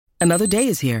Another day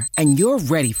is here, and you're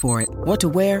ready for it. What to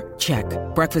wear? Check.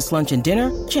 Breakfast, lunch, and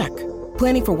dinner? Check.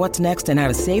 Planning for what's next and how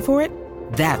to save for it?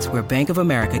 That's where Bank of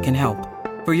America can help.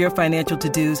 For your financial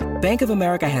to-dos, Bank of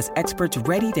America has experts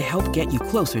ready to help get you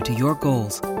closer to your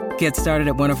goals. Get started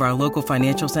at one of our local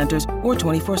financial centers or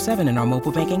 24/7 in our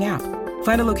mobile banking app.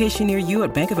 Find a location near you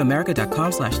at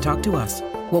bankofamerica.com/talktous.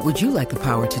 What would you like the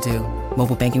power to do?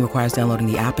 Mobile banking requires downloading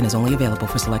the app and is only available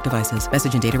for select devices.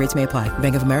 Message and data rates may apply.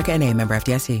 Bank of America N.A., member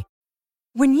FDIC.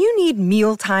 When you need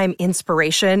mealtime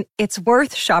inspiration, it's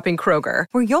worth shopping Kroger,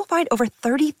 where you'll find over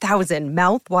 30,000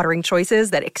 mouth-watering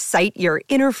choices that excite your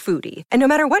inner foodie. And no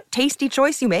matter what tasty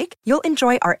choice you make, you'll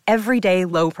enjoy our everyday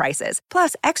low prices,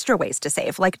 plus extra ways to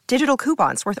save, like digital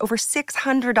coupons worth over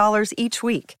 $600 each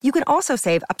week. You can also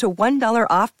save up to $1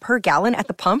 off per gallon at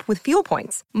the pump with fuel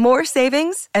points. More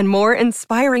savings and more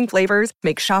inspiring flavors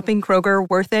make shopping Kroger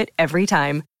worth it every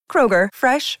time. Kroger,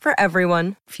 fresh for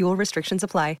everyone. Fuel restrictions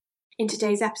apply. In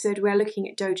today's episode, we're looking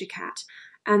at Doja Cat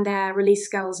and their release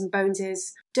Skulls and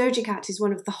Bones. Doja Cat is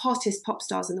one of the hottest pop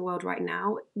stars in the world right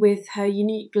now. With her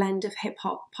unique blend of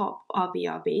hip-hop, pop,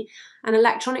 R&B, and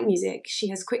electronic music, she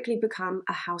has quickly become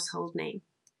a household name.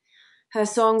 Her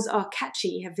songs are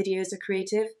catchy, her videos are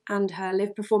creative, and her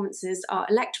live performances are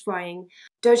electrifying.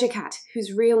 Doja Cat,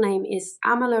 whose real name is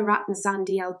Amala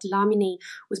Ratnasandi El Dlamini,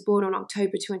 was born on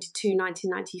October 22,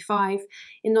 1995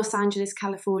 in Los Angeles,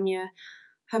 California.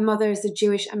 Her mother is a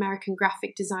Jewish-American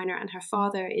graphic designer and her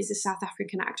father is a South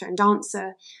African actor and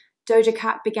dancer. Doja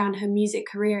Cat began her music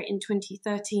career in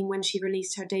 2013 when she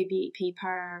released her debut EP,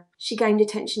 Purr. She gained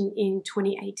attention in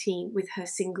 2018 with her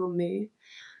single Moo,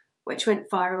 which went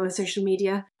viral on social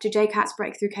media. Doja Cat's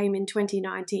breakthrough came in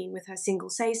 2019 with her single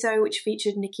Say So, which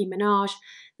featured Nicki Minaj.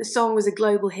 The song was a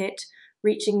global hit,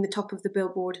 reaching the top of the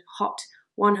Billboard Hot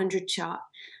 100 chart.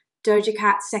 Doja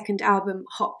Cat's second album,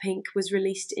 Hot Pink, was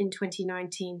released in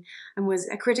 2019 and was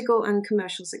a critical and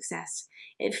commercial success.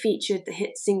 It featured the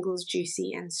hit singles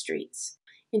Juicy and Streets.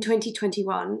 In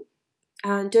 2021,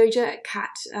 Doja Cat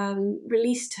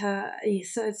released her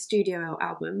third studio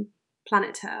album,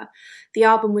 Planet Her. The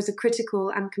album was a critical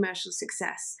and commercial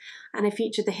success, and it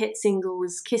featured the hit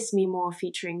singles Kiss Me More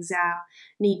featuring Zao,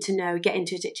 Need to Know, Get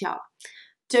Into It Up.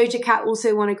 Doja Cat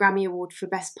also won a Grammy Award for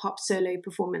Best Pop Solo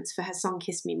Performance for her song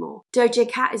Kiss Me More. Doja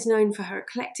Cat is known for her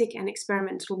eclectic and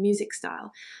experimental music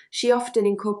style. She often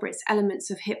incorporates elements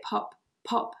of hip-hop,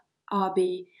 pop,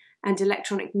 R&B, and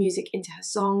electronic music into her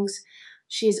songs.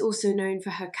 She is also known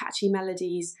for her catchy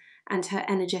melodies and her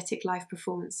energetic live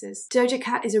performances. Doja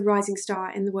Cat is a rising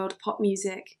star in the world of pop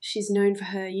music. She's known for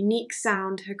her unique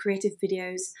sound, her creative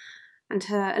videos, and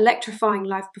her electrifying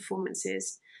live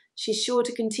performances. She's sure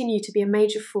to continue to be a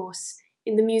major force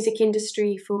in the music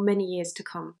industry for many years to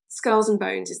come. Skulls and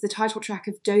Bones is the title track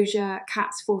of Doja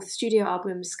Cat's fourth studio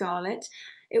album, Scarlet.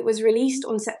 It was released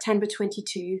on September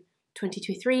 22,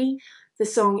 2023. The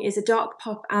song is a dark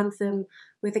pop anthem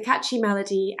with a catchy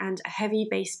melody and a heavy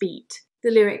bass beat. The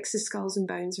lyrics of Skulls and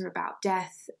Bones are about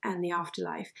death and the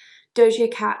afterlife. Doja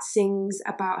Cat sings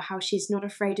about how she's not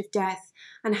afraid of death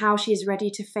and how she is ready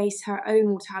to face her own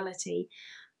mortality.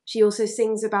 She also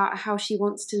sings about how she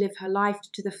wants to live her life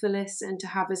to the fullest and to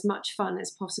have as much fun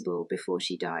as possible before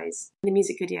she dies. The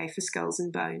music video for Skulls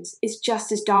and Bones is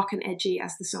just as dark and edgy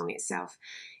as the song itself.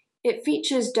 It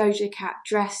features Doja Cat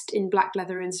dressed in black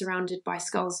leather and surrounded by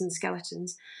skulls and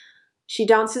skeletons. She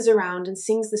dances around and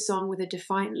sings the song with a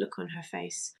defiant look on her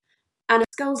face. And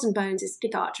Skulls and Bones is a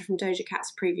departure from Doja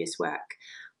Cat's previous work,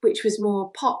 which was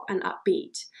more pop and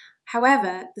upbeat.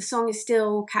 However, the song is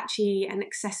still catchy and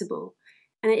accessible,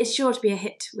 and it is sure to be a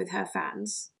hit with her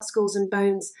fans. Skulls and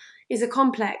Bones is a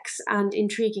complex and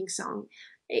intriguing song.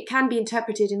 It can be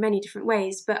interpreted in many different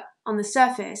ways, but on the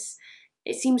surface,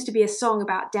 it seems to be a song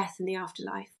about death and the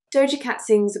afterlife. Doja Cat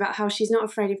sings about how she's not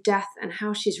afraid of death and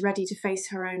how she's ready to face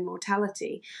her own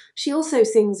mortality. She also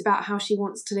sings about how she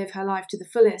wants to live her life to the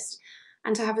fullest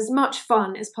and to have as much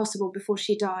fun as possible before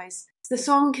she dies. The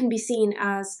song can be seen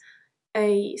as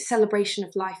a celebration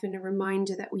of life and a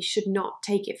reminder that we should not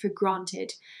take it for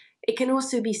granted. It can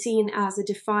also be seen as a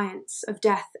defiance of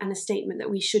death and a statement that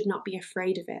we should not be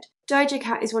afraid of it. Doja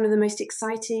Cat is one of the most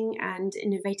exciting and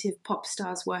innovative pop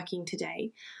stars working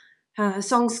today. Her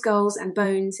song Skulls and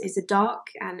Bones is a dark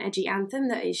and edgy anthem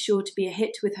that is sure to be a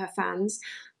hit with her fans.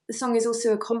 The song is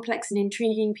also a complex and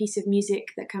intriguing piece of music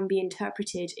that can be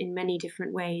interpreted in many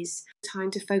different ways.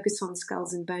 Time to focus on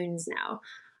Skulls and Bones now.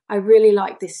 I really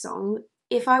like this song.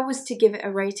 If I was to give it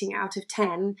a rating out of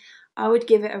 10, I would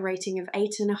give it a rating of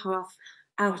 8.5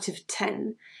 out of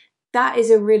 10. That is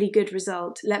a really good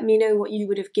result. Let me know what you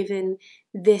would have given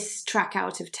this track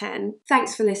out of 10.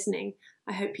 Thanks for listening.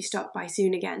 I hope you stop by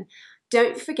soon again.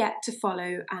 Don't forget to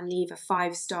follow and leave a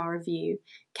 5-star review.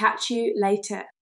 Catch you later.